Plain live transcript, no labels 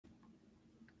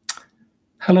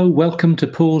Hello, welcome to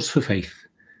Pause for Faith.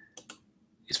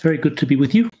 It's very good to be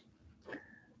with you.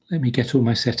 Let me get all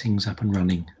my settings up and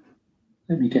running.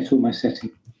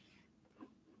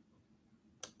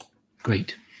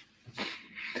 Great.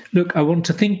 Look, I want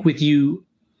to think with you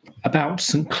about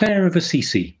St. Clare of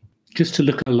Assisi, just to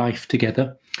look at life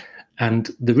together.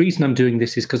 And the reason I'm doing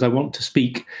this is because I want to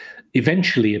speak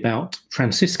eventually about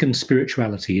Franciscan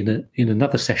spirituality in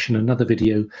another session, another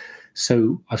video.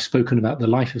 So I've spoken about the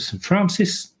life of St.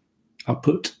 Francis. I'll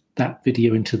put that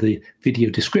video into the video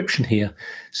description here,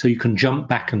 so you can jump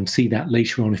back and see that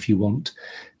later on if you want.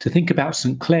 To think about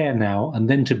St. Clare now, and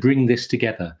then to bring this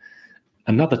together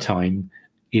another time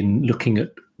in looking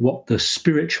at what the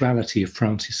spirituality of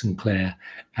Francis and Clare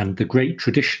and the great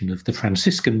tradition of the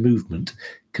Franciscan movement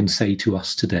can say to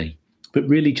us today. But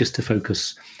really just to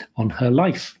focus on her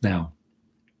life now.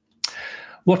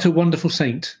 What a wonderful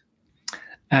saint.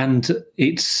 And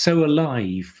it's so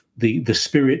alive, the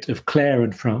spirit of Clare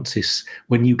and Francis,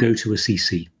 when you go to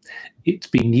Assisi. It's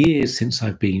been years since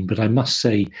I've been, but I must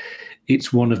say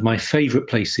it's one of my favourite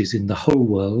places in the whole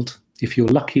world. If you're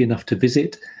lucky enough to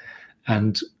visit,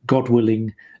 and God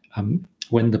willing,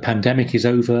 when the pandemic is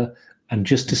over, and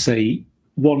just to say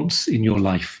once in your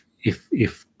life,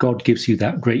 if God gives you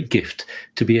that great gift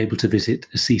to be able to visit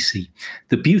Assisi,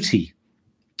 the beauty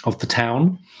of the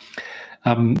town,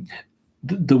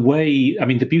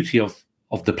 the beauty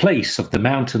of the place, of the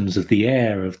mountains, of the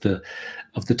air, of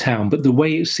the town, but the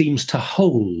way it seems to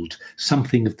hold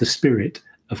something of the spirit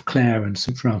of Clare and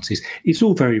St. Francis. It's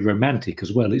all very romantic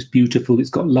as well. It's beautiful. It's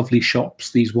got lovely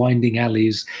shops, these winding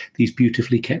alleys, these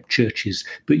beautifully kept churches.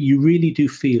 But you really do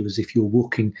feel as if you're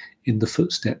walking in the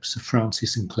footsteps of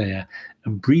Francis and Clare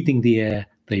and breathing the air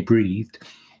they breathed.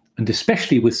 And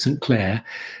especially with St. Clare,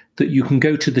 that you can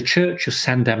go to the church of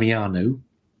San Damiano,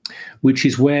 which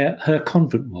is where her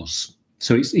convent was.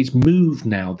 So it's moved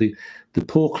now. The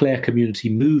poor Clare community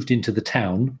moved into the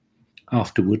town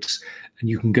afterwards, and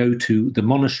you can go to the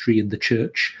monastery and the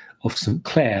church of St.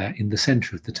 Clare in the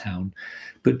centre of the town.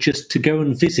 But just to go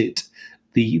and visit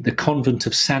the convent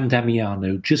of San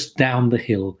Damiano, just down the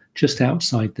hill, just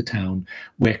outside the town,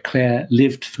 where Clare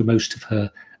lived for most of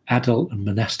her adult and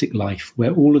monastic life,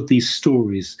 where all of these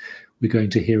stories we're going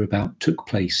to hear about took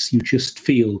place. You just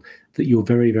feel that you're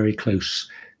very, very close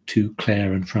to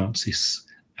Clare and Francis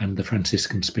and the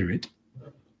Franciscan spirit.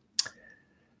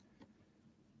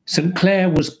 St. Clare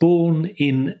was born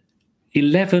in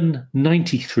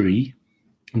 1193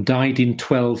 and died in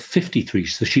 1253.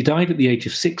 So she died at the age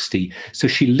of 60. So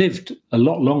she lived a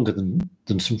lot longer than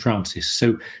St. Francis.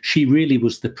 So she really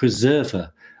was the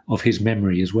preserver of his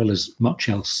memory as well as much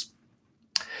else.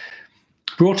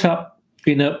 Brought up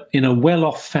in a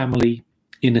well-off family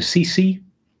in Assisi.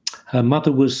 Her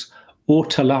mother was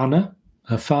Ortolana,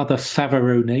 her father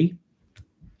Favarone.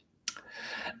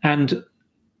 And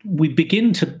we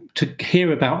begin to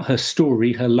hear about her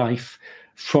story, her life,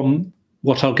 from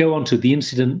what I'll go on to, the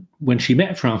incident when she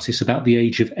met Francis about the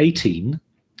age of 18.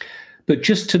 But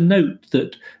just to note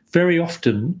that very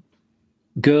often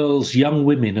girls, young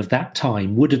women of that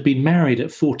time would have been married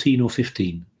at 14 or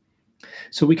 15.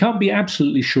 So we can't be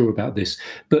absolutely sure about this,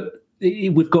 but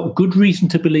we've got good reason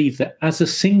to believe that as a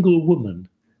single woman,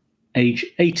 age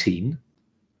 18,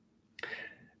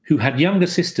 who had younger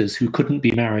sisters who couldn't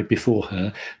be married before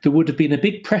her, there would have been a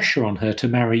big pressure on her to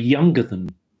marry younger than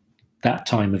that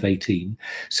time of 18.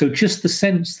 So just the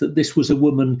sense that this was a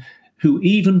woman who,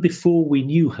 even before we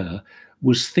knew her,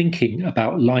 was thinking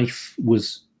about life,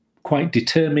 was quite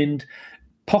determined,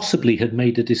 possibly had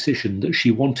made a decision that she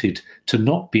wanted to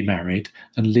not be married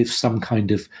and live some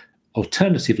kind of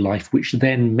alternative life, which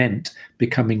then meant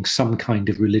becoming some kind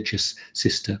of religious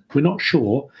sister. We're not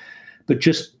sure, but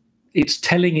just it's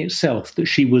telling itself that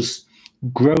she was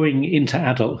growing into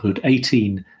adulthood,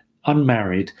 18,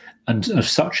 unmarried, and of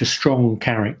such a strong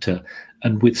character,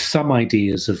 and with some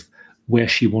ideas of where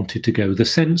she wanted to go. The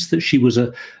sense that she was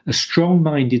a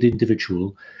strong-minded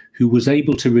individual who was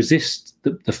able to resist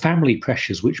the family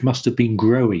pressures, which must have been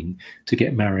growing to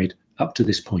get married up to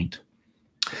this point.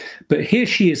 But here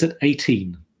she is at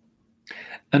 18,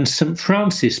 and St.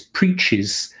 Francis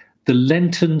preaches the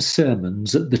Lenten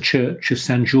sermons at the church of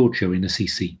San Giorgio in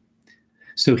Assisi.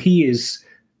 So he is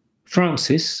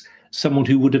Francis, someone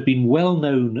who would have been well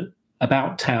known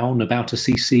about town, about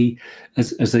Assisi,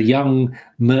 as a young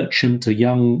merchant, a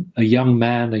young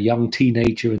man, a young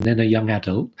teenager, and then a young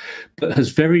adult, but has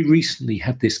very recently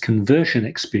had this conversion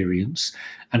experience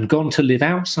and gone to live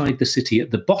outside the city at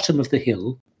the bottom of the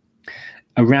hill,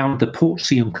 around the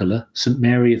Portiuncula, St.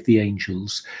 Mary of the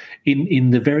Angels, in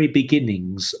the very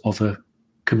beginnings of a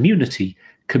community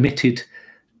committed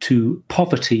to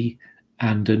poverty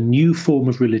and a new form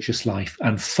of religious life,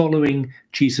 and following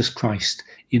Jesus Christ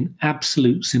in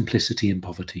absolute simplicity and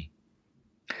poverty.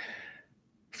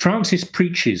 Francis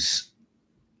preaches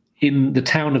in the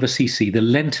town of Assisi the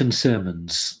Lenten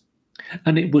sermons,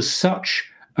 and it was such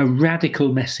a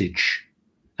radical message,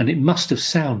 and it must have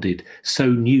sounded so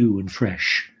new and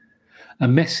fresh. A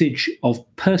message of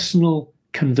personal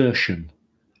conversion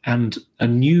and a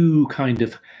new kind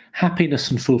of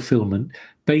happiness and fulfillment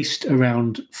based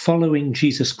around following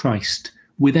Jesus Christ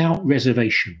without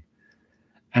reservation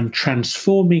and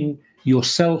transforming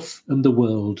yourself and the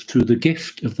world through the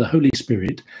gift of the Holy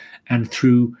Spirit and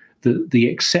through the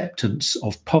acceptance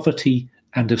of poverty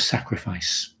and of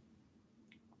sacrifice.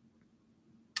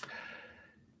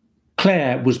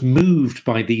 Clare was moved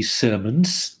by these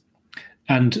sermons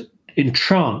and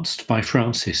entranced by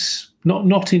Francis,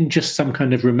 not in just some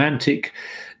kind of romantic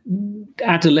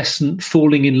adolescent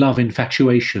falling in love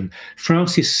infatuation.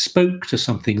 Francis spoke to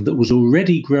something that was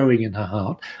already growing in her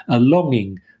heart, a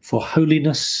longing for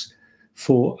holiness,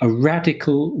 for a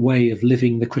radical way of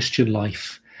living the Christian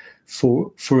life,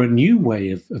 for a new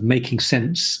way of making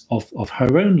sense of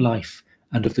her own life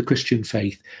and of the Christian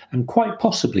faith, and quite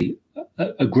possibly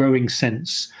a growing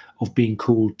sense of being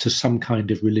called to some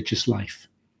kind of religious life.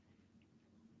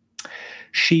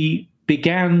 She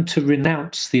began to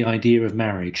renounce the idea of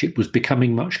marriage. It was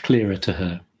becoming much clearer to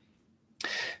her.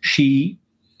 She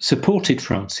supported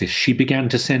Francis. She began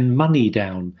to send money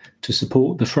down to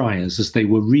support the friars as they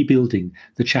were rebuilding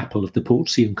the chapel of the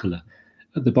Portiuncula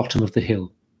at the bottom of the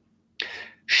hill.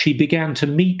 She began to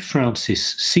meet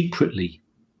Francis secretly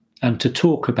and to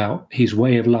talk about his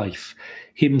way of life,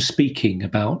 him speaking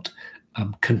about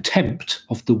contempt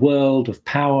of the world, of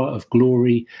power, of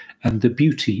glory, and the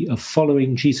beauty of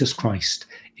following Jesus Christ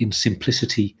in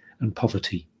simplicity and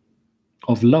poverty,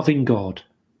 of loving God,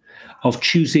 of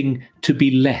choosing to be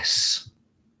less.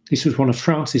 This was one of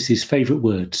Francis's favourite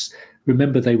words.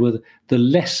 Remember, they were the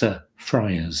lesser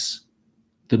friars,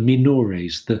 the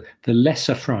minores, the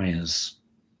lesser friars.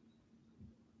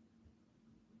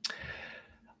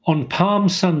 On Palm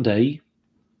Sunday,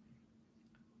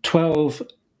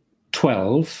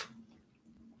 1212,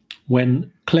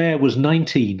 when Clare was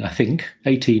 19, I think,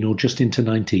 18 or just into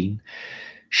 19,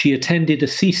 she attended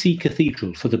Assisi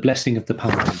Cathedral for the blessing of the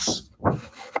palms.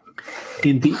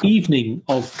 In the evening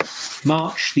of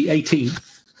March the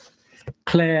 18th,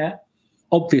 Clare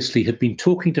obviously had been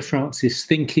talking to Francis,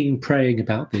 thinking, praying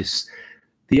about this.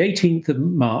 The 18th of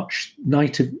March,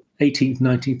 night of 18th,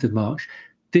 19th of March,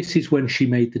 this is when she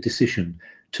made the decision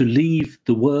to leave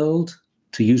the world,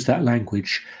 to use that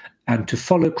language, and to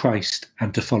follow Christ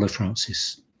and to follow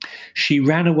Francis. She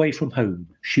ran away from home.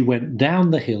 She went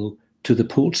down the hill to the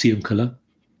Portiuncula.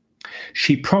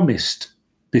 She promised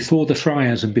before the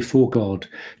friars and before God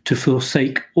to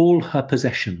forsake all her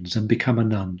possessions and become a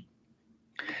nun.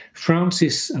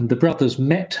 Francis and the brothers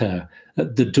met her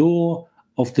at the door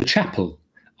of the chapel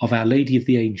of Our Lady of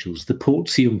the Angels, the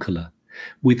Portiuncula,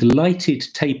 with lighted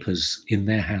tapers in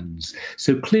their hands.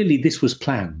 So clearly this was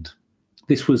planned.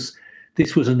 This was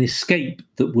an escape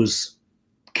that was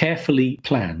carefully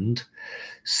planned.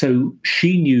 So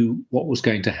she knew what was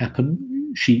going to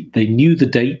happen. They knew the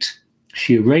date.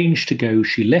 She arranged to go.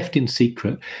 She left in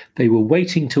secret. They were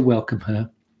waiting to welcome her.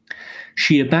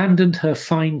 She abandoned her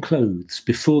fine clothes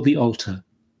before the altar,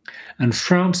 and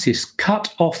Francis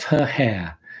cut off her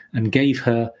hair and gave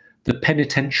her the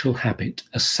penitential habit,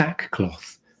 a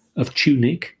sackcloth of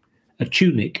tunic, a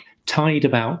tunic tied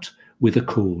about with a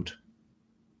cord.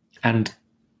 And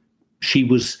she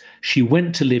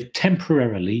went to live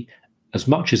temporarily, as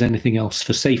much as anything else,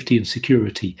 for safety and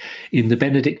security, in the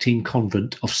Benedictine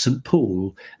convent of St.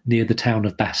 Paul near the town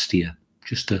of Bastia,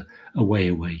 just a way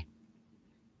away.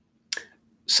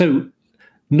 So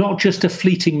not just a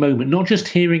fleeting moment, not just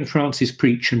hearing Francis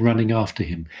preach and running after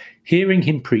him, hearing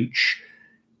him preach,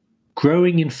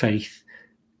 growing in faith,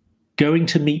 going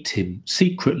to meet him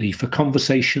secretly for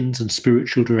conversations and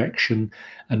spiritual direction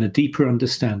and a deeper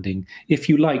understanding. If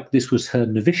you like, this was her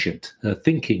novitiate, her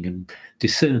thinking and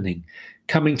discerning,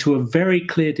 coming to a very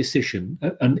clear decision,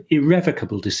 an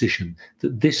irrevocable decision,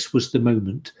 that this was the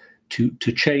moment to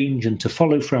change and to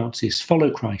follow Francis,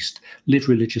 follow Christ, live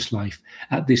religious life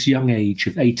at this young age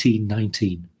of 18,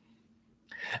 19.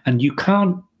 And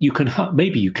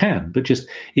maybe you can, but just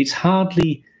it's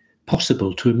hardly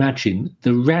possible to imagine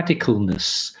the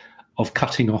radicalness of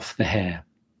cutting off the hair.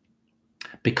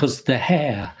 Because the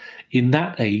hair in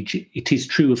that age, it is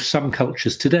true of some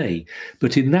cultures today,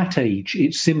 but in that age,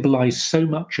 it symbolized so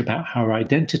much about her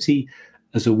identity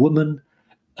as a woman,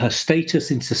 her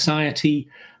status in society,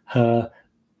 her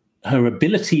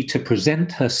ability to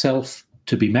present herself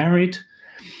to be married,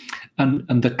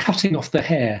 And the cutting off the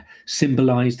hair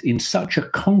symbolized in such a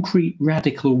concrete,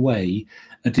 radical way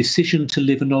a decision to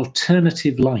live an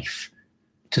alternative life,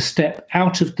 to step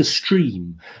out of the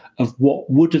stream of what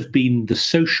would have been the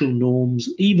social norms,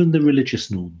 even the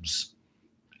religious norms,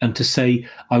 and to say,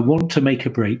 I want to make a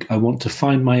break, I want to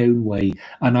find my own way,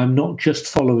 and I'm not just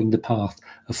following the path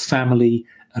of family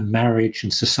and marriage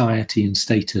and society and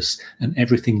status and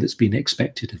everything that's been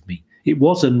expected of me. It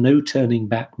was a no turning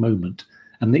back moment.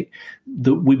 And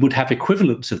we would have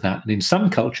equivalents of that. And in some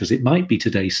cultures, it might be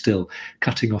today still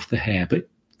cutting off the hair, but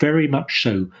very much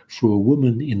so for a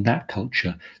woman in that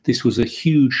culture, this was a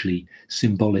hugely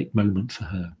symbolic moment for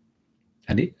her,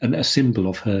 and a symbol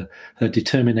of her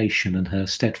determination and her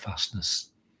steadfastness.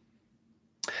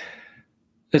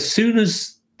 As soon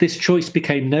as this choice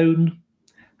became known,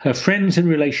 her friends and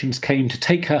relations came to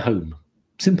take her home.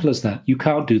 Simple as that. You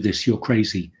can't do this, you're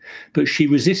crazy. But she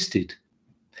resisted.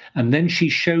 And then she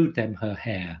showed them her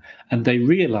hair, and they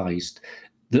realized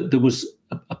that there was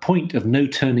a point of no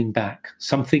turning back.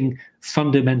 Something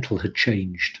fundamental had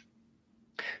changed.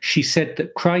 She said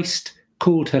that Christ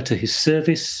called her to his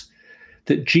service,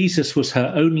 that Jesus was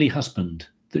her only husband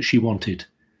that she wanted,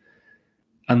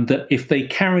 and that if they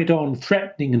carried on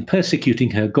threatening and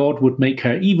persecuting her, God would make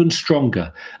her even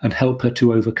stronger and help her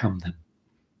to overcome them.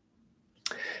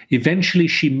 Eventually,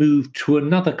 she moved to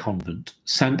another convent,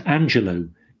 Sant'Angelo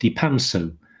di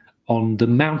Panso, on the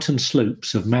mountain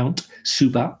slopes of Mount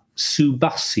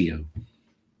Subasio.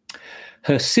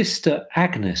 Her sister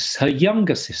Agnes, her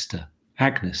younger sister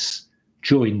Agnes,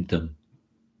 joined them.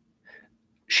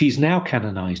 She's now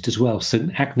canonized as well,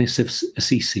 St. Agnes of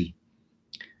Assisi.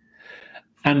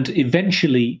 And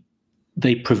eventually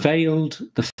they prevailed.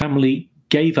 The family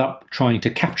gave up trying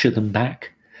to capture them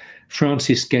back.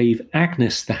 Francis gave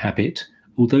Agnes the habit,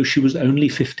 although she was only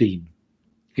 15.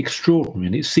 Extraordinary,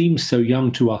 and it seems so young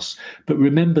to us, but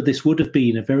remember, this would have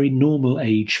been a very normal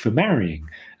age for marrying,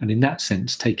 and in that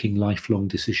sense taking lifelong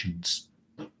decisions.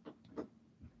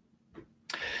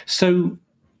 So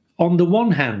on the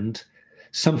one hand,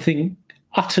 something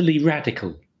utterly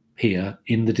radical here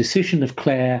in the decision of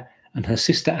Clare and her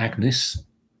sister Agnes.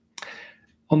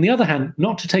 On the other hand,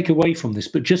 not to take away from this,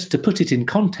 but just to put it in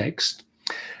context,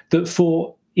 that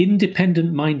for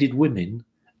independent-minded women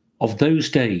of those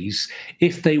days,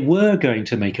 if they were going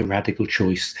to make a radical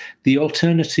choice, the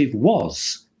alternative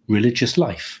was religious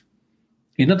life.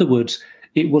 In other words,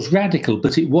 it was radical,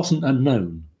 but it wasn't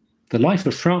unknown. The life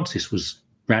of Francis was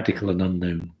radical and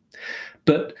unknown.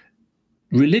 But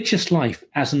religious life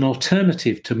as an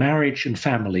alternative to marriage and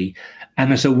family,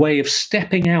 and as a way of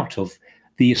stepping out of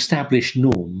the established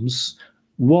norms,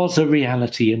 was a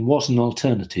reality and was an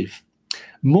alternative.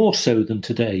 More so than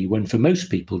today, when for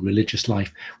most people religious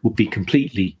life would be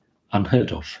completely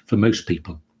unheard of for most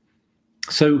people.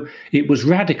 So it was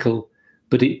radical,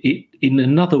 but it in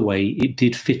another way, it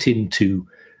did fit into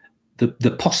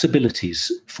the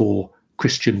possibilities for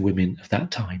Christian women of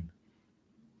that time.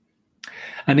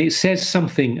 And it says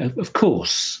something, of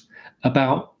course,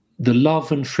 about the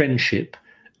love and friendship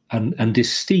and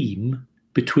esteem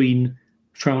between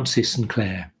Francis and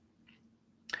Clare.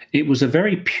 It was a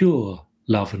very pure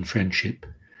love and friendship.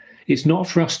 It's not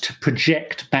for us to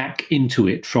project back into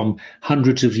it from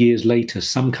hundreds of years later,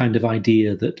 some kind of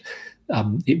idea that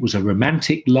it was a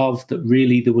romantic love, that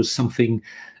really there was something,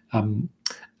 an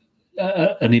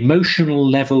emotional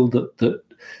level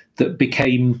that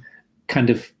became kind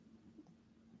of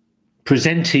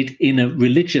presented in a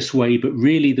religious way, but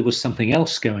really there was something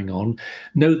else going on.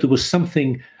 No, there was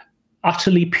something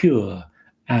utterly pure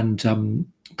and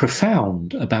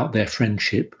profound about their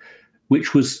friendship,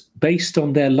 which was based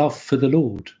on their love for the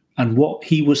Lord and what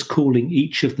he was calling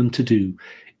each of them to do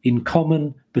in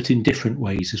common, but in different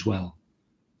ways as well.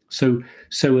 So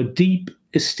a deep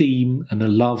esteem and a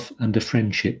love and a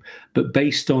friendship, but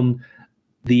based on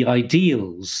the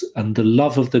ideals and the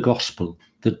love of the gospel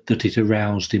that it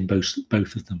aroused in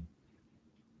both of them.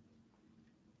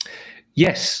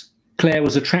 Yes, Clare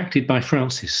was attracted by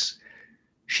Francis.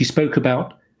 She spoke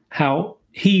about how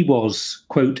he was,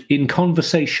 quote, in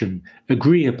conversation,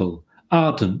 agreeable,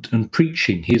 ardent and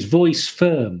preaching, his voice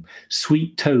firm,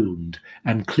 sweet-toned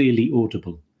and clearly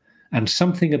audible, and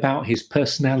something about his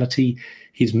personality,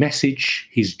 his message,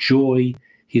 his joy,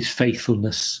 his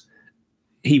faithfulness.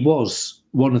 He was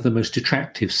one of the most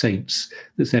attractive saints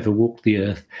that's ever walked the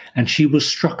earth, and she was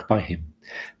struck by him.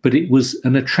 But it was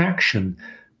an attraction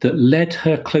that led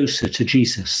her closer to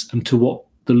Jesus and to what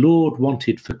the Lord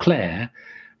wanted for Clare,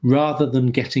 rather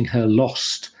than getting her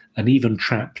lost and even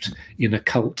trapped in a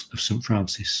cult of St.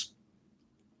 Francis.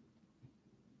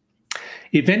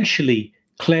 Eventually,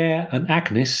 Clare and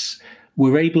Agnes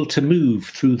were able to move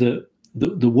through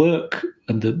the work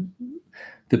and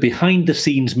the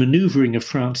behind-the-scenes manoeuvring of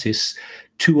Francis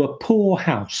to a poor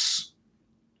house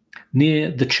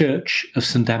near the church of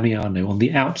San Damiano on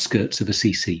the outskirts of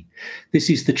Assisi. This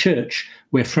is the church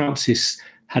where Francis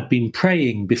had been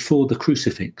praying before the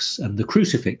crucifix, and the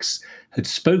crucifix had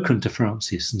spoken to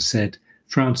Francis and said,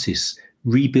 "Francis,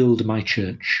 rebuild my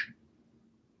church."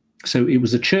 So it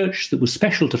was a church that was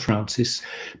special to Francis,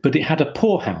 but it had a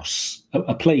poorhouse,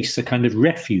 a place, a kind of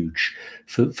refuge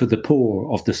for the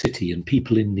poor of the city and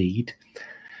people in need.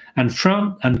 And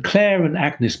Clare and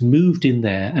Agnes moved in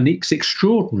there, and it's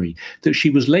extraordinary that she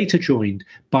was later joined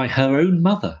by her own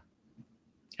mother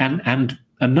and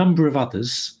a number of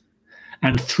others,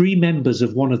 and 3 members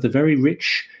of one of the very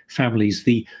rich families,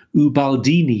 the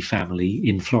Ubaldini family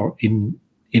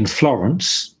in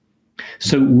Florence.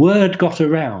 So word got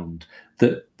around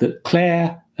that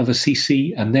Clare of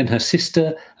Assisi and then her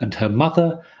sister and her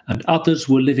mother and others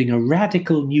were living a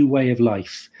radical new way of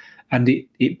life, and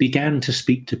it began to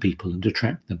speak to people and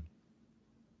attract them.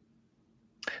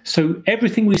 So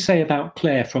everything we say about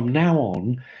Clare from now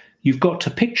on, you've got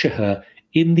to picture her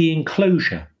in the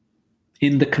enclosure,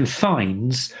 in the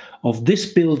confines of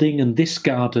this building and this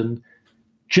garden,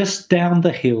 just down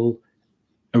the hill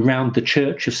around the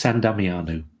church of San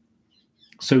Damiano.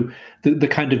 So the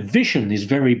kind of vision is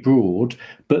very broad,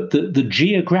 but the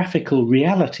geographical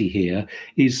reality here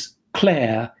is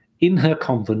Clare in her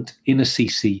convent in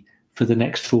Assisi for the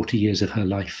next 40 years of her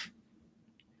life.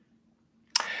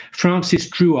 Francis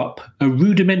drew up a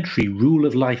rudimentary rule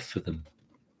of life for them.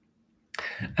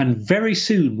 And very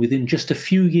soon, within just a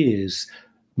few years,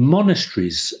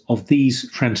 monasteries of these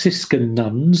Franciscan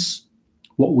nuns,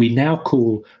 what we now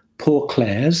call Poor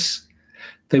Clares,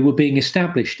 they were being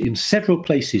established in several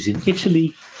places in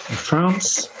Italy and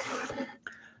France.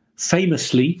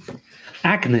 Famously,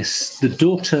 Agnes, the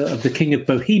daughter of the King of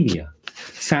Bohemia,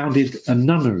 founded a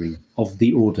nunnery of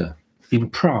the order in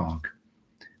Prague,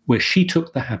 where she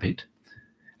took the habit,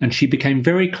 and she became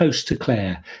very close to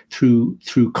Clare through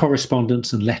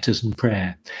correspondence and letters and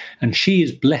prayer. And she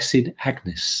is Blessed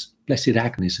Agnes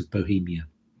of Bohemia.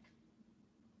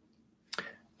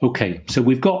 Okay, so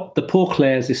we've got the Poor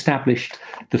Clares established,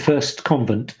 the first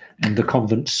convent, and the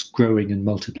convents growing and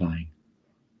multiplying.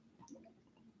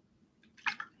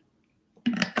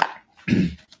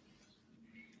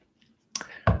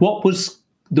 What was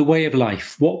the way of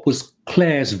life? What was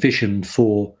Clare's vision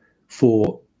for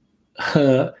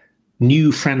her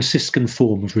new Franciscan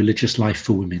form of religious life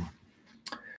for women?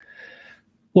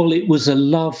 Well, it was a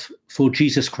love for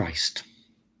Jesus Christ.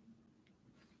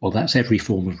 Well, that's every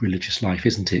form of religious life,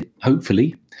 isn't it?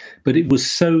 Hopefully. But it was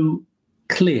so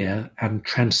clear and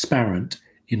transparent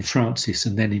in Francis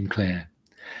and then in Clare.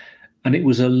 And it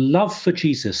was a love for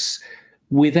Jesus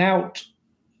without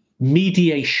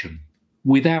mediation,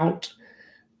 without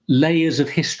layers of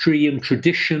history and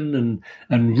tradition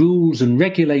and rules and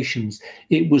regulations.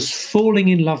 It was falling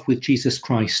in love with Jesus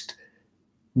Christ,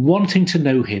 wanting to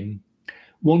know him,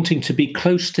 wanting to be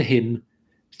close to him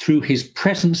through his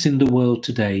presence in the world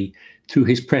today, through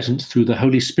his presence through the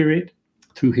Holy Spirit,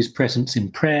 through his presence in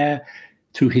prayer,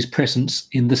 through his presence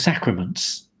in the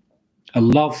sacraments. A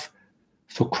love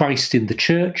for Christ in the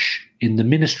church, in the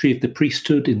ministry of the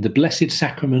priesthood, in the Blessed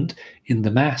Sacrament, in the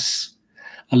Mass.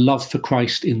 A love for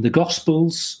Christ in the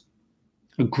Gospels.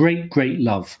 A great, great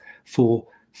love for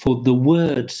the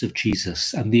words of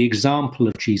Jesus and the example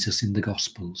of Jesus in the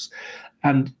Gospels.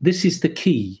 And this is the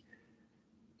key,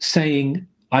 saying,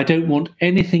 I don't want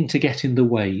anything to get in the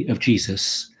way of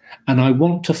Jesus, and I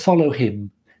want to follow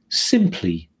him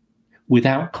simply,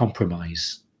 without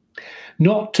compromise.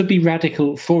 Not to be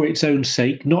radical for its own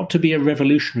sake, not to be a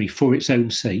revolutionary for its own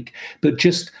sake, but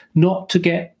just not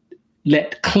to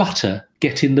let clutter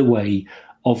get in the way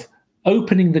of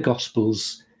opening the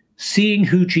Gospels, seeing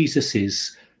who Jesus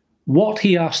is, what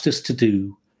he asked us to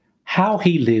do, how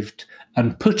he lived,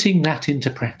 and putting that into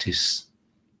practice.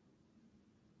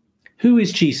 Who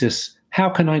is Jesus? How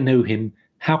can I know him?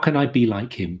 How can I be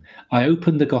like him? I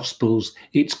open the Gospels,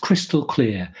 it's crystal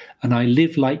clear, and I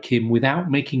live like him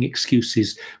without making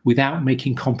excuses, without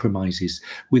making compromises,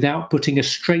 without putting a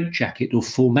straitjacket or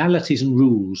formalities and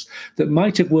rules that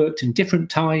might have worked in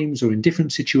different times or in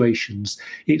different situations.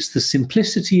 It's the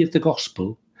simplicity of the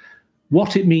Gospel,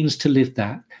 what it means to live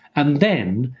that, and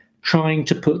then trying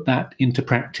to put that into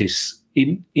practice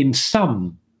in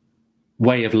some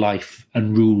way of life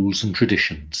and rules and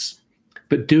traditions,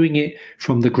 but doing it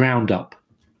from the ground up.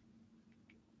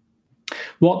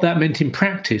 What that meant in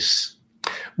practice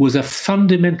was a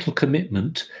fundamental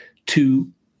commitment to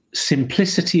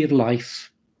simplicity of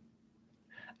life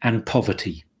and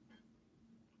poverty.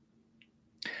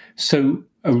 So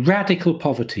a radical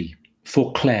poverty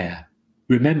for Clare.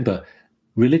 Remember,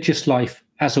 religious life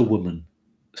as a woman,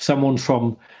 someone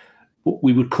from what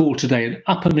we would call today an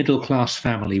upper middle class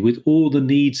family with all the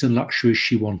needs and luxuries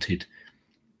she wanted.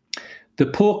 The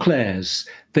poor Clares,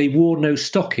 they wore no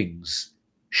stockings,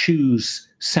 shoes,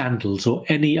 sandals, or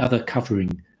any other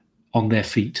covering on their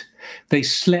feet. They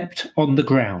slept on the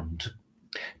ground.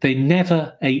 They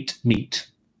never ate meat.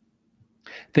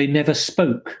 They never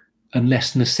spoke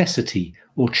unless necessity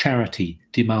or charity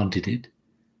demanded it.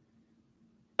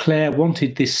 Clare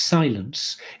wanted this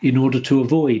silence in order to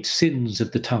avoid sins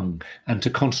of the tongue and to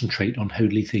concentrate on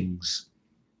holy things.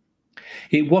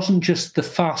 It wasn't just the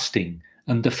fasting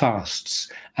and the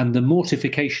fasts and the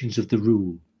mortifications of the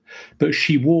rule, but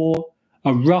she wore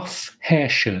a rough hair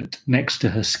shirt next to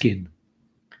her skin.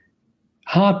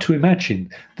 Hard to imagine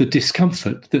the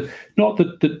discomfort, not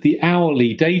the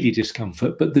hourly, daily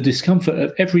discomfort, but the discomfort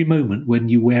of every moment when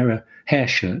you wear a hair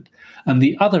shirt. And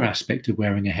the other aspect of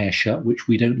wearing a hair shirt, which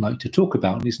we don't like to talk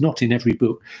about, and is not in every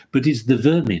book, but is the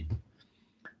vermin,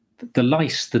 the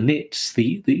lice, the nits,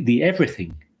 the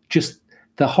everything, just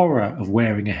the horror of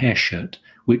wearing a hair shirt,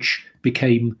 which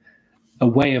became a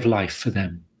way of life for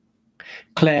them.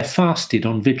 Clare fasted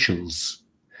on vigils.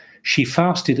 She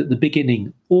fasted at the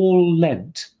beginning all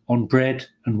Lent on bread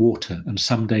and water, and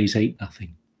some days ate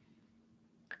nothing.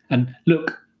 And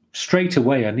look, straight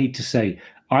away, I need to say,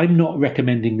 I'm not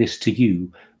recommending this to you,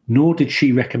 nor did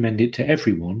she recommend it to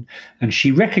everyone. And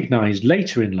she recognized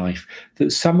later in life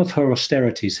that some of her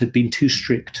austerities had been too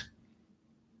strict.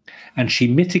 And she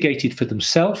mitigated for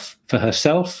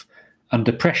herself,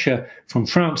 under pressure from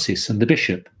Francis and the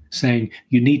bishop, saying,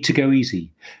 you need to go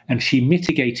easy. And she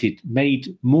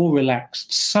made more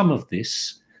relaxed some of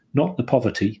this, not the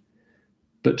poverty,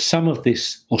 but some of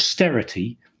this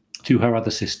austerity to her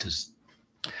other sisters.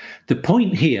 The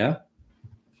point here,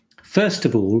 first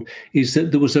of all, is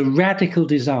that there was a radical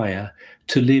desire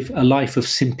to live a life of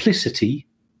simplicity,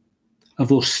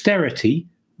 of austerity,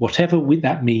 whatever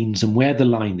that means and where the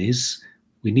line is.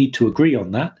 We need to agree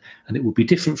on that, and it will be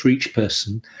different for each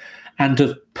person, and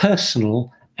of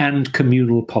personal and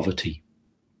communal poverty.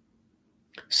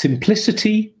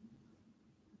 Simplicity,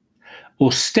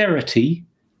 austerity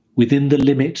within the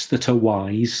limits that are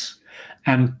wise,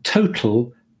 and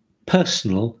total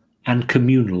personal and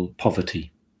communal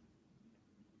poverty.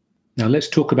 Now let's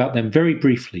talk about them very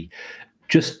briefly,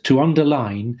 just to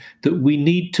underline that we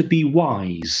need to be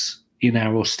wise in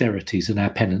our austerities and our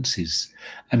penances.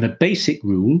 And the basic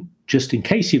rule, just in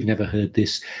case you've never heard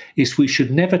this, is we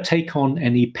should never take on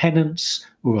any penance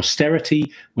or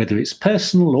austerity, whether it's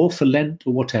personal or for Lent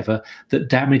or whatever, that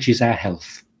damages our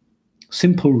health.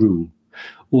 Simple rule.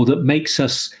 Or that makes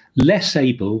us less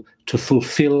able to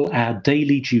fulfill our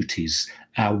daily duties,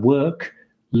 our work,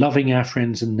 loving our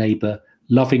friends and neighbour,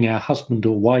 loving our husband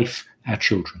or wife, our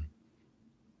children.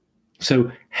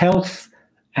 So health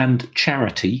and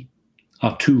charity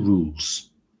are two rules.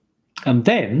 And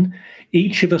then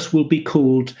each of us will be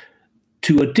called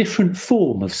to a different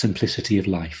form of simplicity of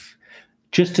life,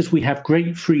 just as we have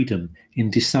great freedom in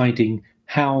deciding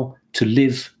how to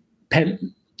live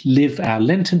our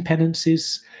Lenten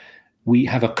penances. We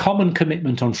have a common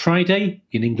commitment on Friday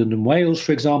in England and Wales,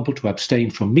 for example, to abstain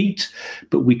from meat,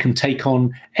 but we can take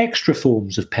on extra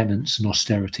forms of penance and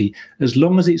austerity as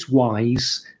long as it's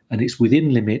wise and it's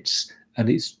within limits and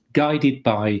it's guided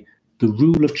by the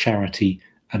rule of charity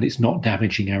and it's not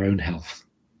damaging our own health.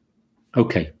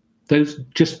 Okay, those,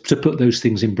 just to put those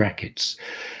things in brackets.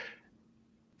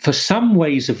 For some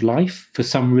ways of life, for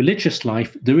some religious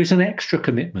life, there is an extra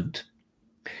commitment.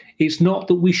 It's not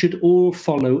that we should all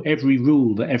follow every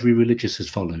rule that every religious has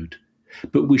followed,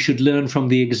 but we should learn from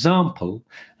the example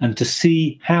and to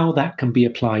see how that can be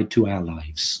applied to our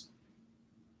lives.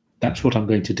 That's what I'm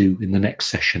going to do in the next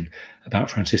session about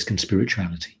Franciscan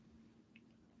spirituality.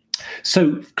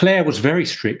 So Clare was very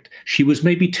strict. She was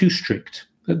maybe too strict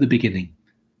at the beginning.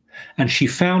 And she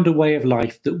found a way of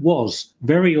life that was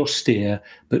very austere,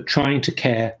 but trying to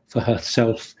care for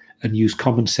herself and use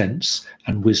common sense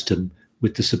and wisdom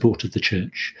with the support of the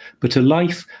church, but a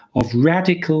life of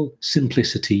radical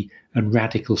simplicity and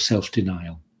radical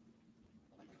self-denial.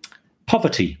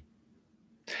 Poverty.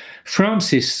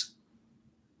 Francis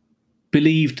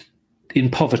believed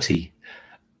in poverty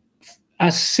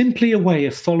as simply a way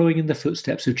of following in the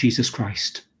footsteps of Jesus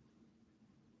Christ.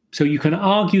 So you can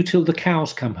argue till the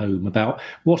cows come home about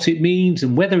what it means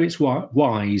and whether it's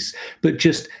wise, but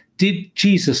just, did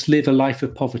Jesus live a life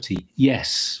of poverty?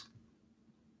 Yes.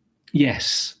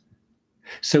 Yes.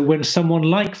 So when someone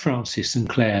like Francis and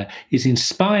Clare is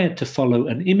inspired to follow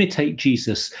and imitate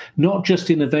Jesus, not just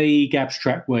in a vague,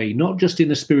 abstract way, not just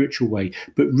in a spiritual way,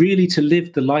 but really to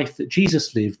live the life that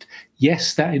Jesus lived,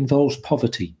 yes, that involves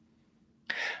poverty.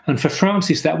 And for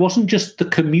Francis, that wasn't just the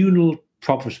communal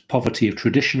poverty of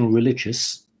traditional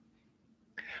religious,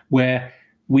 where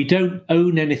we don't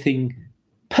own anything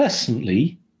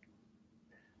personally,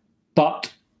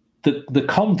 but the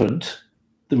convent,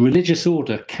 the religious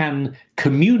order, can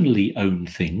communally own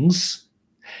things.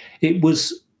 It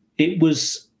was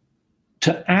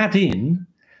to add in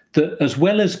that, as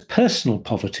well as personal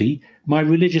poverty, my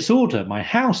religious order, my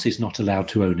house, is not allowed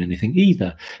to own anything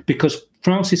either, because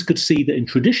Francis could see that in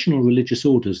traditional religious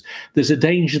orders, there's a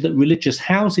danger that religious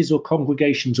houses or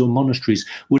congregations or monasteries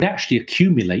would actually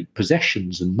accumulate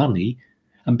possessions and money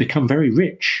and become very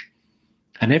rich.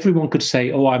 And everyone could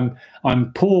say, oh,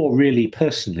 I'm poor really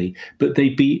personally, but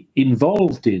they'd be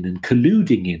involved in and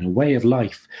colluding in a way of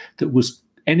life that was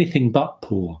anything but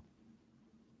poor.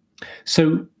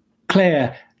 So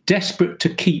Clare, desperate to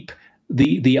keep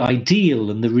the ideal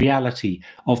and the reality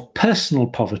of personal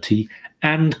poverty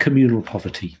and communal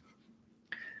poverty,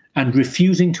 and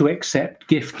refusing to accept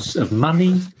gifts of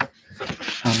money,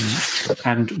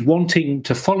 and wanting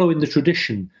to follow in the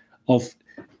tradition of,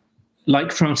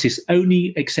 like Francis,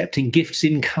 only accepting gifts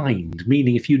in kind,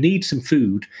 meaning if you need some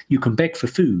food, you can beg for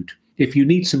food. If you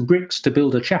need some bricks to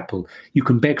build a chapel, you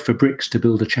can beg for bricks to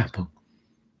build a chapel.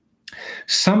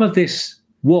 Some of this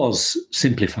was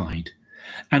simplified,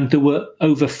 and there were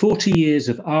over 40 years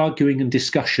of arguing and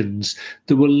discussions.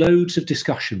 There were loads of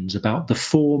discussions about the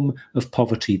form of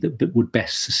poverty that would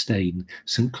best sustain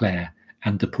St. Clare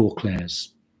and the Poor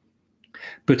Clares.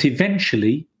 But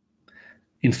eventually,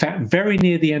 in fact, very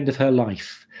near the end of her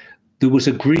life, there was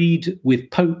agreed with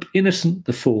Pope Innocent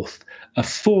IV a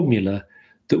formula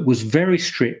that was very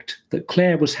strict, that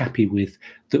Clare was happy with,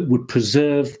 that would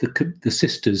preserve the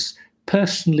sisters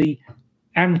personally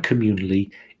and communally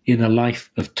in a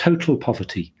life of total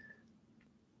poverty.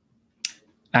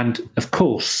 And of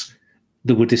course,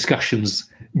 there were discussions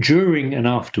during and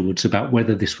afterwards about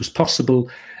whether this was possible,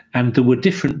 and there were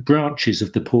different branches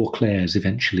of the Poor Clares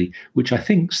eventually, which I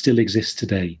think still exist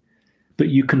today. But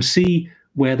you can see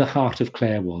where the heart of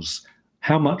Clare was.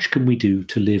 How much can we do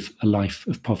to live a life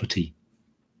of poverty?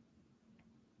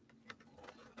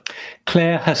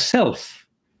 Clare herself,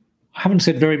 I haven't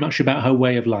said very much about her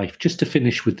way of life, just to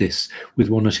finish with this, with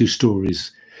one or two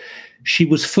stories. She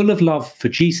was full of love for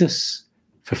Jesus,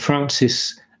 for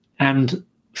Francis, and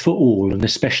for all, and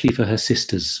especially for her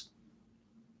sisters.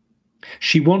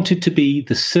 She wanted to be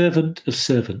the servant of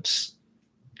servants.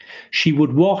 She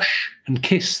would wash and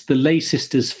kiss the lay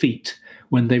sisters' feet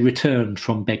when they returned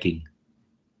from begging.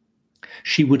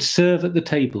 She would serve at the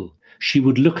table. She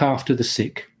would look after the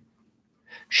sick.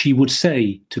 She would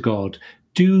say to God,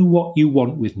 "Do what you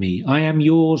want with me. I am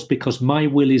yours because my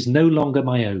will is no longer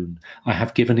my own. I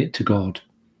have given it to God."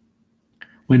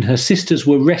 When her sisters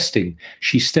were resting,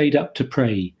 she stayed up to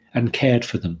pray and cared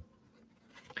for them.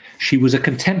 She was a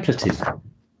contemplative.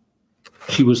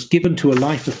 She was given to a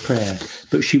life of prayer,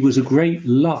 but she was a great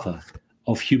lover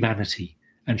of humanity.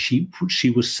 And she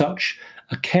was such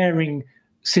a caring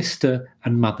sister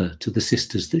and mother to the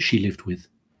sisters that she lived with.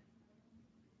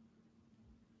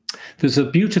 There's a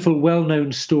beautiful,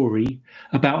 well-known story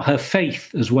about her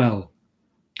faith as well.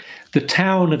 The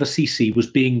town of Assisi was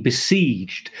being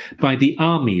besieged by the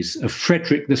armies of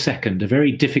Frederick II, a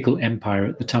very difficult empire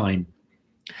at the time.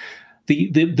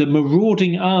 The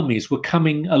marauding armies were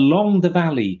coming along the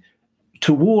valley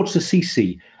towards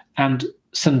Assisi, and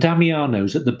San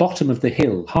Damiano's at the bottom of the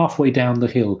hill, halfway down the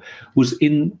hill, was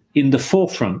in the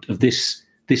forefront of this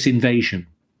invasion.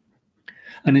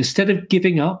 And instead of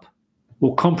giving up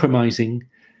or compromising,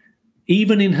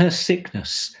 even in her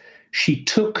sickness, she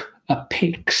took a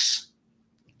pyx,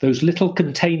 those little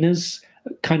containers,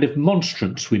 kind of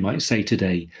monstrance, we might say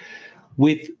today,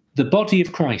 with the body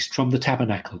of Christ from the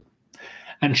tabernacle.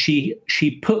 And she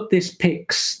put this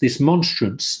pyx, this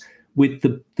monstrance, with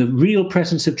the real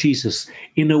presence of Jesus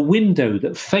in a window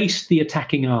that faced the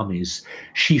attacking armies.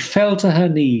 She fell to her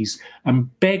knees and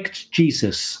begged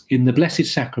Jesus in the Blessed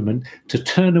Sacrament to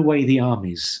turn away the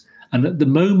armies. And at the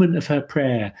moment of her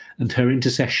prayer and her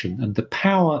intercession and the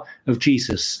power of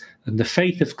Jesus and the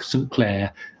faith of St.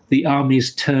 Clare, the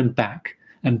armies turned back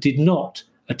and did not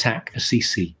attack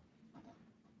Assisi.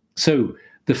 So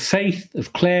the faith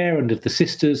of Clare and of the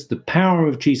sisters, the power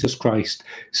of Jesus Christ,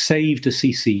 saved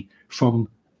Assisi from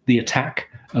the attack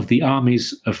of the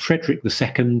armies of Frederick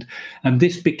II, and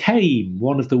this became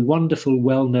one of the wonderful,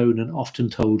 well-known and often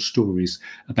told stories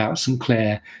about St.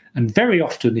 Clare. And very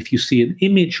often, if you see an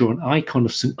image or an icon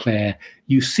of St. Clare,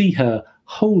 you see her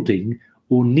holding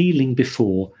or kneeling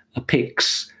before a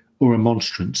pyx or a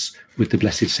monstrance with the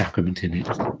Blessed Sacrament in it.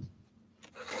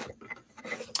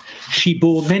 She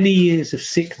bore many years of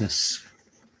sickness.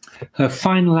 Her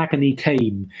final agony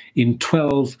came in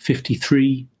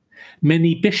 1253.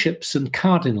 Many bishops and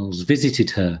cardinals visited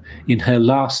her in her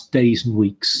last days and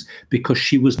weeks because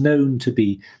she was known to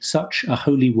be such a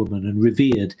holy woman and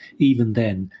revered even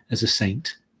then as a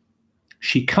saint.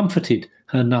 She comforted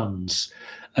her nuns,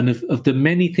 and of the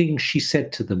many things she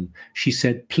said to them, she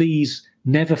said, "Please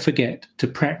never forget to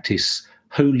practice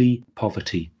holy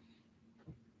poverty."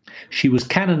 She was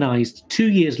canonized 2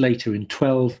 years later in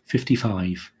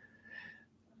 1255.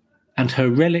 And her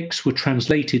relics were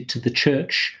translated to the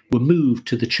church, were moved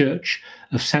to the church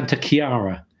of Santa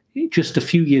Chiara just a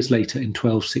few years later in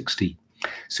 1260.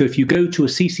 So if you go to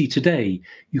Assisi today,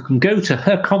 you can go to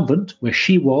her convent where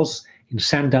she was in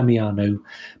San Damiano,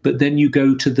 but then you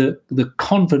go to the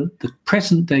convent, the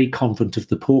present day convent of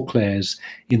the Poor Clares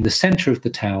in the centre of the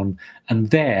town, and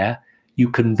there you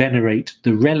can venerate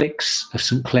the relics of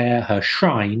St. Clare, her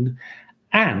shrine,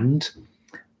 and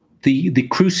the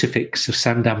crucifix of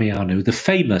San Damiano, the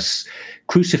famous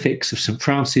crucifix of St.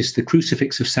 Francis, the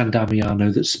crucifix of San Damiano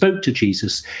that spoke to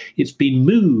Jesus. It's been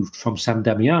moved from San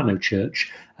Damiano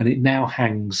Church, and it now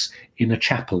hangs in a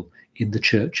chapel in the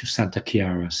church of Santa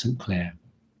Chiara, St. Clare.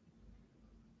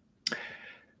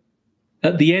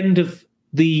 At the end of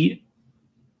the,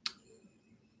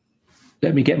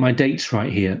 let me get my dates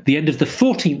right here, the end of the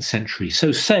 14th century,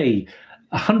 so say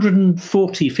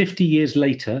 140, 50 years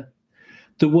later,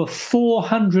 there were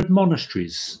 400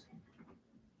 monasteries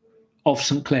of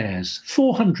St. Clare's,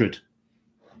 400.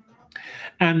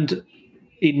 And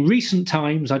in recent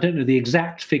times, I don't know the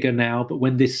exact figure now, but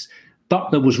when this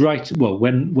Butler was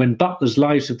when Butler's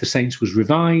Lives of the Saints was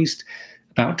revised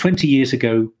about 20 years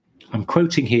ago, I'm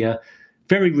quoting here,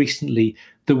 very recently,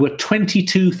 there were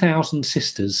 22,000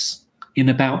 sisters in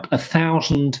about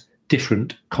 1,000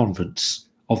 different convents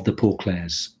of the Poor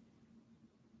Clares.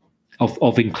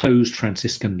 Of enclosed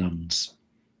Franciscan nuns.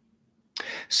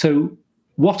 So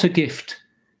what a gift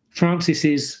Francis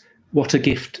is, what a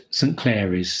gift St.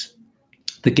 Clare is.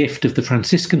 The gift of the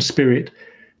Franciscan spirit,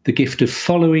 the gift of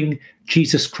following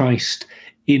Jesus Christ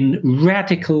in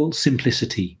radical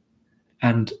simplicity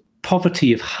and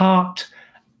poverty of heart,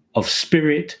 of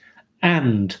spirit,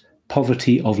 and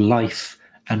poverty of life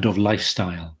and of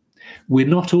lifestyle. We're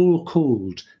not all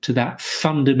called to that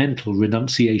fundamental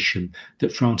renunciation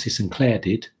that Francis and Clare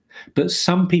did, but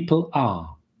some people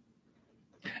are.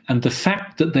 And the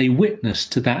fact that they witness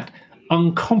to that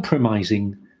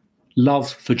uncompromising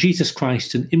love for Jesus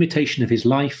Christ and imitation of his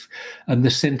life and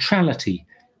the centrality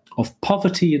of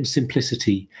poverty and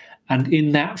simplicity, and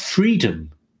in that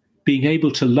freedom, being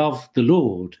able to love the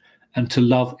Lord and to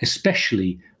love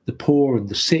especially the poor and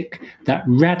the sick, that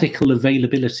radical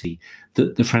availability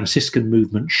that the Franciscan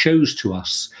movement shows to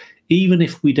us. Even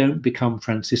if we don't become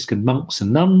Franciscan monks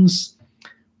and nuns,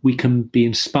 we can be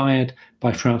inspired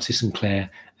by Francis and Clare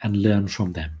and learn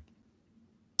from them.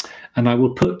 And I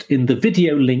will put in the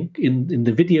video link, in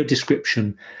the video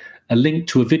description, a link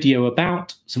to a video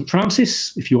about St.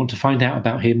 Francis, if you want to find out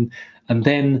about him, and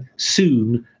then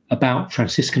soon about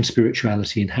Franciscan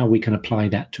spirituality and how we can apply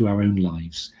that to our own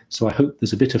lives. So I hope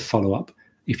there's a bit of follow-up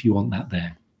if you want that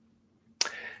there.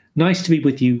 Nice to be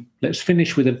with you. Let's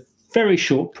finish with a very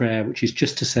short prayer, which is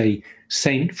just to say,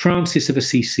 Saint Francis of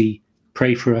Assisi,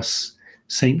 pray for us.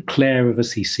 Saint Clare of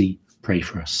Assisi, pray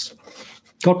for us.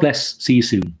 God bless. See you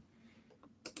soon.